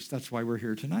increase. That's why we're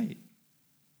here tonight.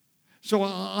 So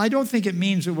I don't think it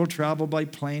means that we'll travel by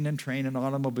plane and train and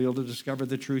automobile to discover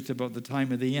the truth about the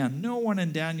time of the end. No one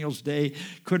in Daniel's day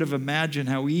could have imagined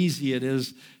how easy it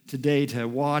is today to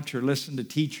watch or listen to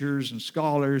teachers and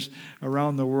scholars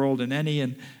around the world in any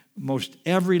and most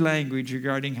every language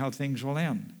regarding how things will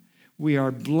end. We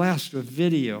are blessed with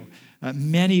video,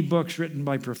 many books written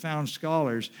by profound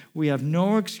scholars. We have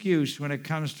no excuse when it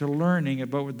comes to learning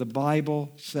about what the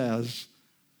Bible says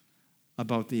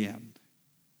about the end.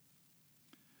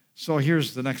 So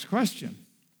here's the next question.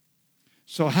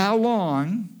 So how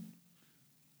long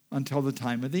until the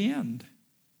time of the end?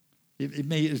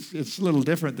 It's a little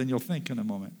different than you'll think in a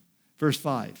moment. Verse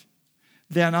 5.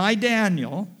 Then I,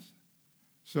 Daniel,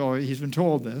 so he's been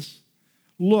told this,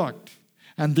 looked,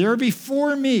 and there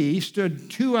before me stood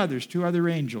two other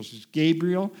angels. It's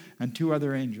Gabriel and two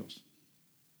other angels.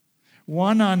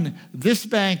 One on this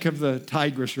bank of the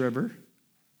Tigris River,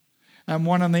 and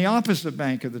one on the opposite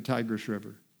bank of the Tigris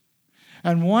River.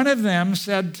 And one of them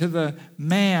said to the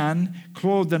man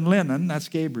clothed in linen, that's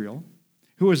Gabriel,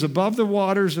 who was above the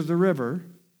waters of the river,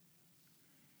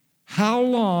 how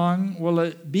long will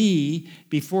it be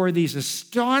before these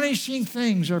astonishing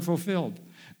things are fulfilled?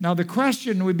 Now, the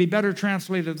question would be better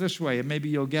translated this way, and maybe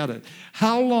you'll get it.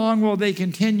 How long will they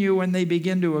continue when they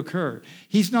begin to occur?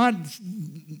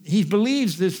 He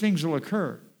believes these things will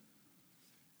occur.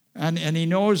 And he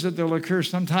knows that they'll occur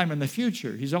sometime in the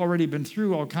future. He's already been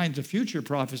through all kinds of future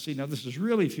prophecy. Now, this is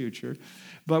really future.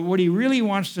 But what he really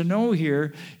wants to know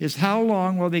here is how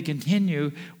long will they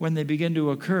continue when they begin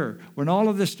to occur? When all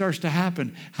of this starts to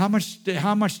happen, how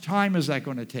much time is that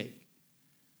going to take?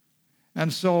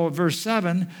 And so, verse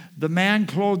 7, the man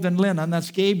clothed in linen,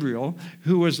 that's Gabriel,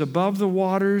 who was above the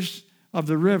waters of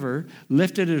the river,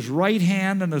 lifted his right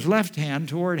hand and his left hand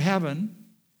toward heaven.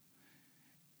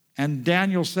 And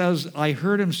Daniel says, I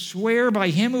heard him swear by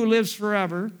him who lives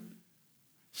forever,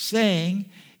 saying,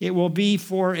 it will be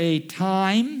for a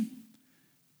time,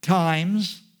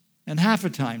 times, and half a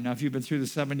time. Now, if you've been through the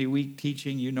 70-week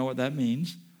teaching, you know what that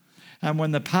means. And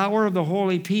when the power of the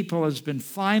holy people has been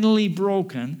finally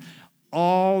broken,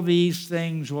 all these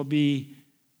things will be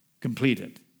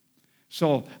completed.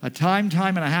 So a time,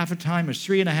 and a half a time is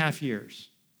 3.5 years.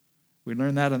 We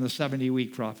learned that in the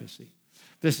 70-week prophecy.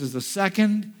 This is the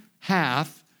second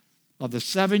half of the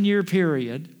 7-year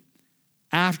period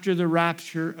after the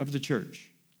rapture of the church.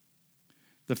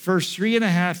 The first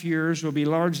 3.5 years will be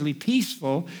largely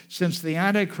peaceful since the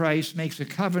Antichrist makes a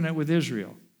covenant with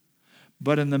Israel.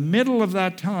 But in the middle of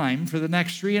that time, for the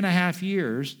next 3.5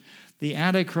 years, the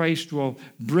Antichrist will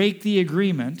break the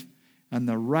agreement, and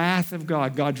the wrath of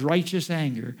God, God's righteous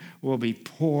anger, will be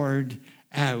poured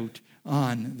out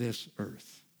on this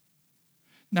earth.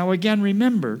 Now again,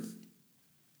 remember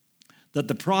that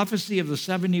the prophecy of the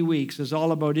 70 weeks is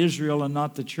all about Israel and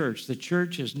not the church. The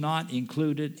church is not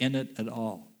included in it at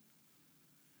all.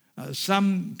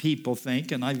 Some people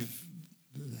think, and I've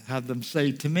had them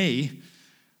say to me,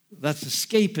 that's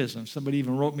escapism. Somebody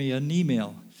even wrote me an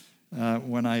email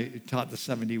when I taught the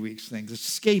 70 weeks things.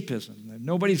 It's escapism.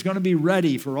 Nobody's going to be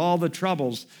ready for all the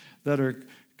troubles that are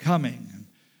coming.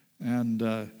 And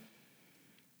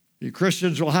the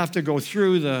Christians will have to go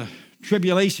through the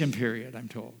tribulation period, I'm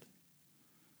told.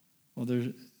 Well,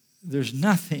 there's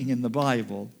nothing in the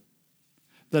Bible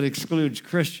that excludes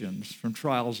Christians from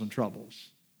trials and troubles.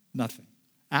 Nothing.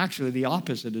 Actually, the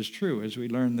opposite is true, as we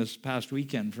learned this past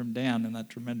weekend from Dan in that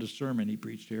tremendous sermon he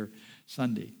preached here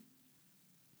Sunday.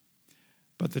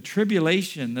 But the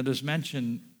tribulation that is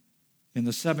mentioned in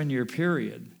the 7-year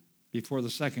period before the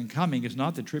second coming is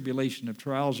not the tribulation of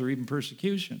trials or even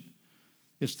persecution.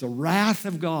 It's the wrath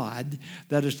of God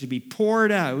that is to be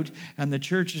poured out, and the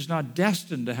church is not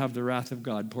destined to have the wrath of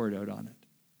God poured out on it.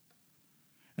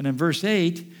 And in verse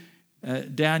 8,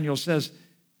 Daniel says,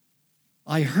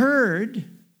 I heard,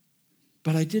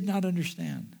 but I did not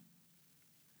understand.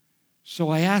 So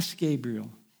I asked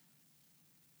Gabriel,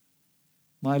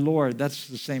 my Lord, that's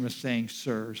the same as saying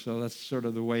sir, so that's sort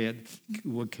of the way it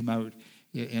would come out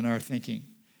in our thinking.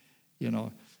 You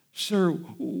know, sir,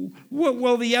 what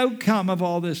will the outcome of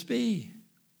all this be?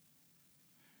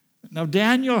 Now,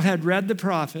 Daniel had read the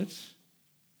prophets,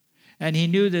 and he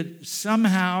knew that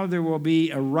somehow there will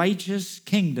be a righteous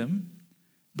kingdom,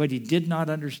 but he did not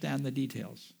understand the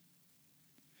details.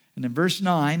 And in verse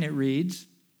 9, it reads,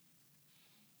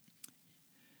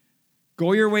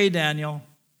 go your way, Daniel,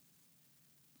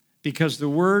 because the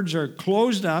words are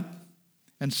closed up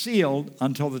and sealed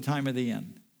until the time of the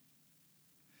end.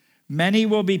 Many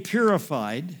will be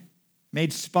purified,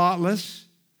 made spotless,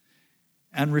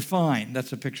 and refined.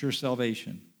 That's a picture of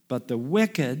salvation. But the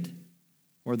wicked,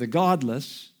 or the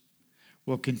godless,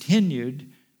 will continue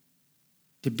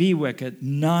to be wicked.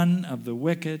 None of the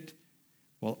wicked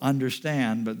will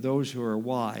understand, but those who are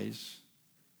wise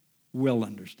will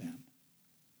understand.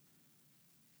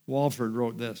 Walford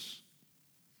wrote this.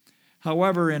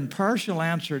 However, in partial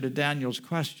answer to Daniel's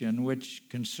question, which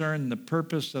concerned the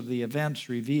purpose of the events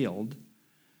revealed,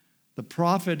 the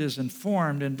prophet is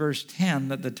informed in verse 10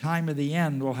 that the time of the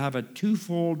end will have a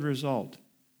twofold result.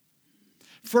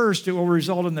 First, it will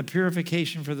result in the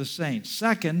purification for the saints.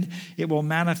 Second, it will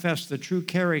manifest the true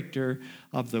character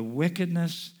of the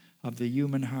wickedness of the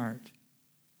human heart.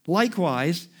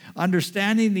 Likewise,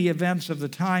 understanding the events of the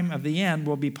time of the end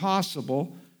will be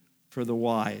possible for the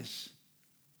wise,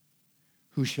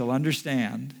 who shall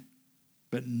understand,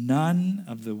 but none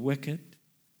of the wicked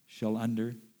shall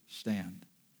understand.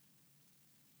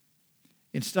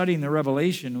 In studying the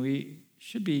Revelation, we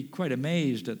should be quite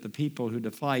amazed at the people who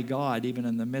defy God, even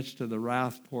in the midst of the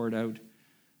wrath poured out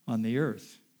on the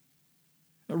earth.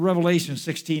 Revelation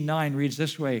 16:9 reads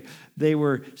this way, they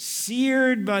were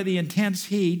seared by the intense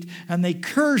heat, and they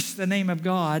cursed the name of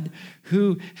God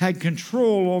who had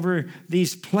control over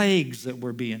these plagues that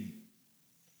were being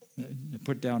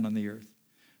put down on the earth.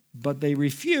 But they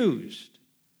refused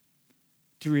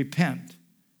to repent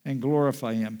and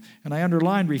glorify him. And I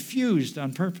underlined refused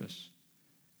on purpose,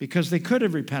 because they could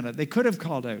have repented. They could have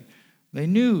called out. They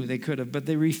knew they could have, but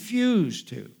they refused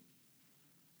to.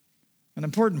 An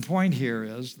important point here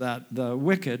is that the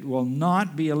wicked will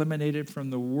not be eliminated from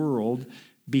the world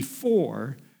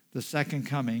before the second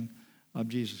coming of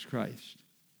Jesus Christ.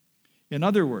 In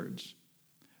other words,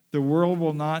 the world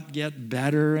will not get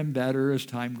better and better as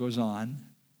time goes on.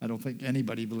 I don't think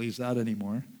anybody believes that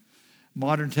anymore.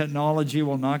 Modern technology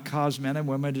will not cause men and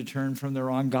women to turn from their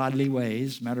ungodly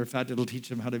ways. Matter of fact, it'll teach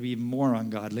them how to be even more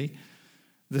ungodly.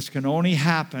 This can only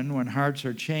happen when hearts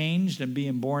are changed and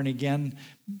being born again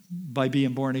by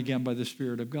the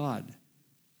Spirit of God.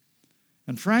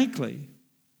 And frankly,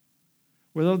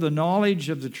 without the knowledge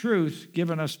of the truth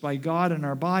given us by God in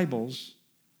our Bibles,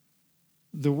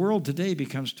 the world today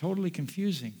becomes totally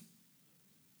confusing.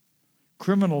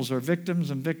 Criminals are victims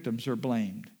and victims are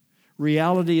blamed.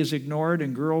 Reality is ignored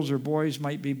and girls or boys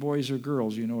might be boys or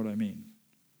girls, you know what I mean.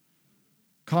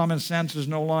 Common sense is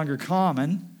no longer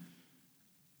common,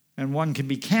 and one can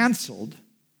be canceled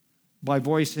by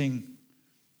voicing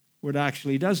what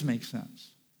actually does make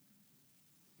sense.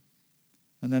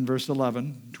 And then verse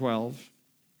 11, 12.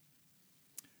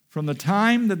 From the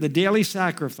time that the daily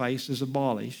sacrifice is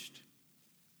abolished,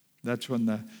 that's when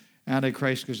the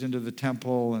Antichrist goes into the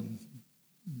temple and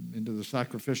into the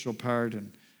sacrificial part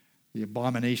and the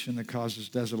abomination that causes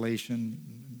desolation.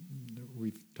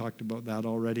 We've talked about that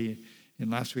already in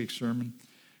last week's sermon,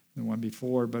 the one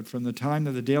before. But from the time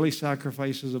that the daily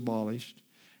sacrifice is abolished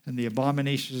and the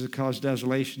abominations that cause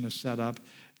desolation is set up,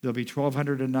 there'll be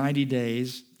 1,290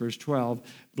 days. Verse 12,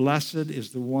 blessed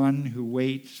is the one who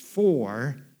waits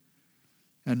for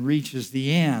and reaches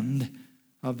the end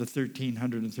of the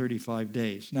 1,335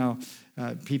 days. Now,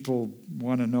 people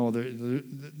want to know,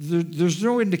 there's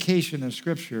no indication in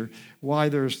Scripture why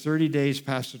there's 30 days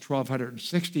past the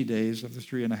 1,260 days of the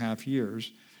 3.5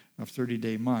 years of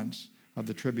 30-day months of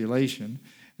the tribulation,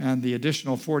 and the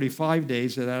additional 45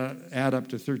 days that add up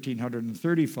to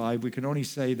 1,335. We can only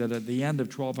say that at the end of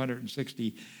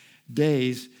 1,260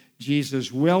 days,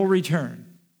 Jesus will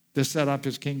return to set up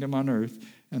his kingdom on earth,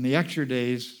 and the extra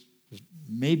days is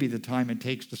maybe the time it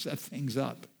takes to set things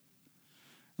up.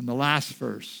 And the last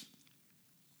verse,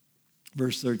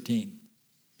 verse 13.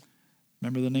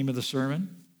 Remember the name of the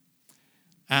sermon?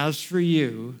 As for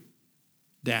you,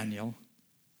 Daniel,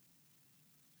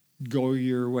 go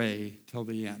your way till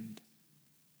the end.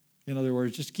 In other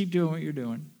words, just keep doing what you're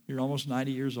doing. You're almost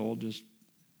 90 years old. Just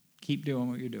keep doing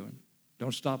what you're doing.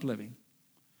 Don't stop living.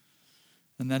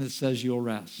 And then it says you'll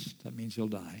rest. That means you'll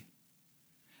die.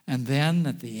 And then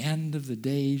at the end of the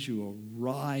days, you will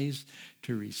rise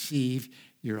to receive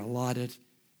your allotted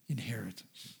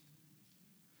inheritance.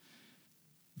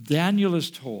 Daniel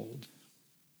is told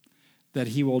that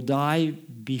he will die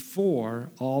before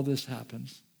all this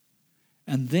happens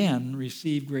and then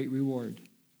receive great reward.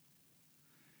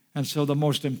 And so the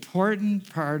most important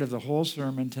part of the whole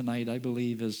sermon tonight, I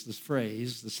believe, is this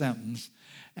phrase, the sentence,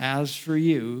 as for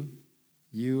you,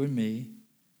 you and me,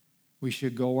 we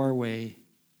should go our way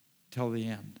till the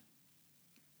end.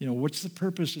 You know, what's the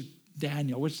purpose of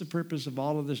Daniel? What's the purpose of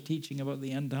all of this teaching about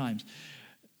the end times?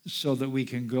 So that we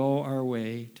can go our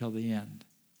way till the end.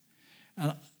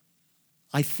 And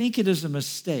I think it is a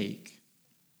mistake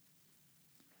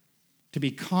to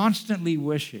be constantly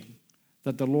wishing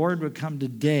that the Lord would come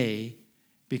today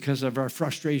because of our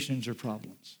frustrations or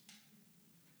problems.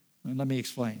 And let me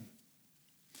explain.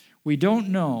 We don't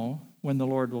know when the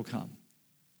Lord will come.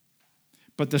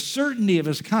 But the certainty of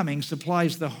his coming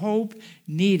supplies the hope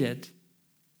needed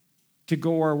to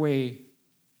go our way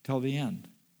till the end.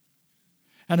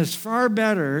 And it's far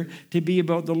better to be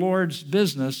about the Lord's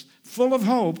business, full of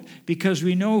hope, because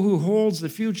we know who holds the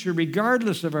future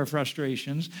regardless of our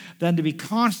frustrations, than to be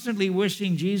constantly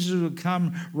wishing Jesus would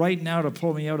come right now to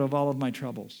pull me out of all of my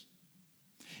troubles.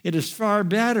 It is far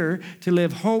better to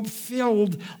live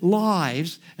hope-filled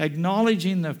lives,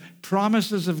 acknowledging the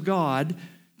promises of God,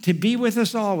 to be with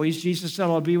us always. Jesus said,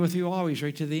 I'll be with you always,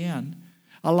 right to the end.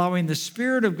 Allowing the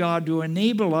Spirit of God to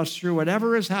enable us through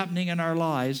whatever is happening in our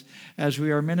lives as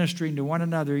we are ministering to one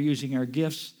another using our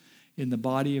gifts in the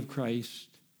body of Christ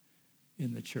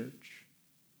in the church.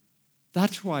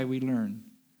 That's why we learn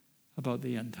about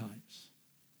the end times.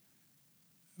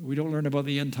 We don't learn about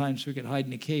the end times so we can hide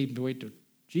in a cave and wait till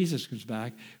Jesus comes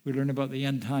back. We learn about the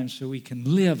end times so we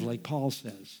can live, like Paul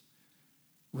says,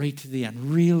 right to the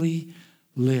end. Really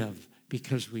live,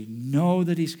 because we know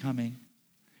that he's coming.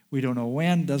 We don't know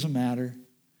when, doesn't matter.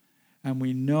 And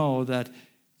we know that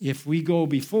if we go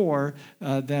before,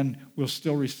 then we'll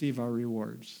still receive our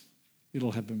rewards.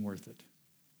 It'll have been worth it.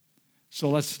 So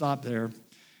let's stop there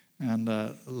and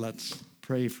let's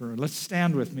pray let's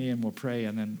stand with me and we'll pray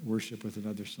and then worship with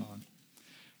another song.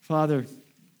 Father,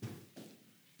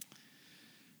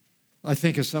 I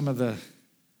think of some of the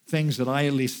things that I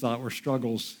at least thought were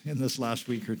struggles in this last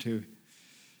week or two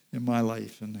in my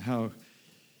life, and how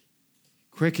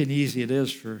quick and easy it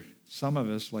is for some of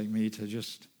us like me to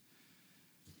just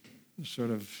sort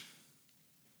of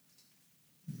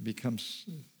become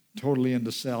totally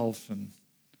into self and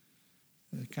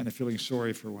kind of feeling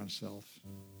sorry for oneself.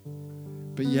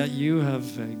 But yet you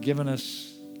have given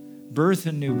us birth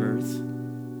and new birth.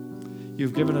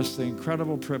 You've given us the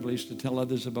incredible privilege to tell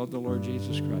others about the Lord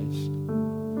Jesus Christ.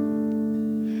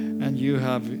 And you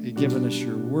have given us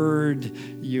your word.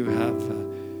 You have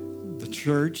the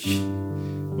church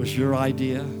was your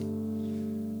idea.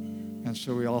 And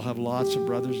so we all have lots of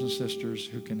brothers and sisters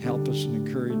who can help us and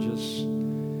encourage us.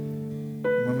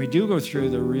 When we do go through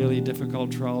the really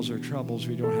difficult trials or troubles,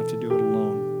 we don't have to do it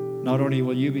alone. Not only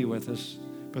will you be with us,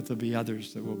 but there'll be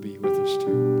others that will be with us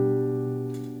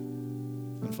too.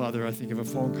 And Father, I think of a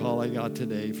phone call I got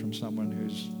today from someone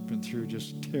who's been through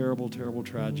just terrible, terrible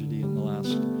tragedy in the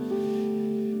last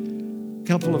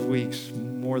couple of weeks,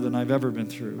 more than I've ever been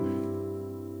through.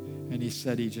 And he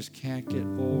said he just can't get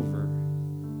over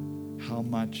how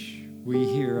much we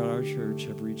here at our church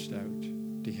have reached out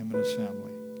to him and his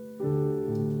family.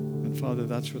 And Father,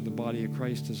 that's what the body of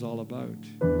Christ is all about.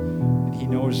 And he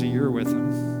knows that you're with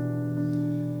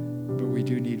him. But we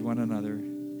do need one another.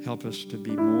 Help us to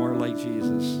be more like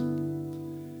Jesus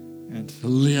and to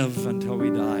live until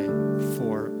we die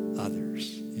for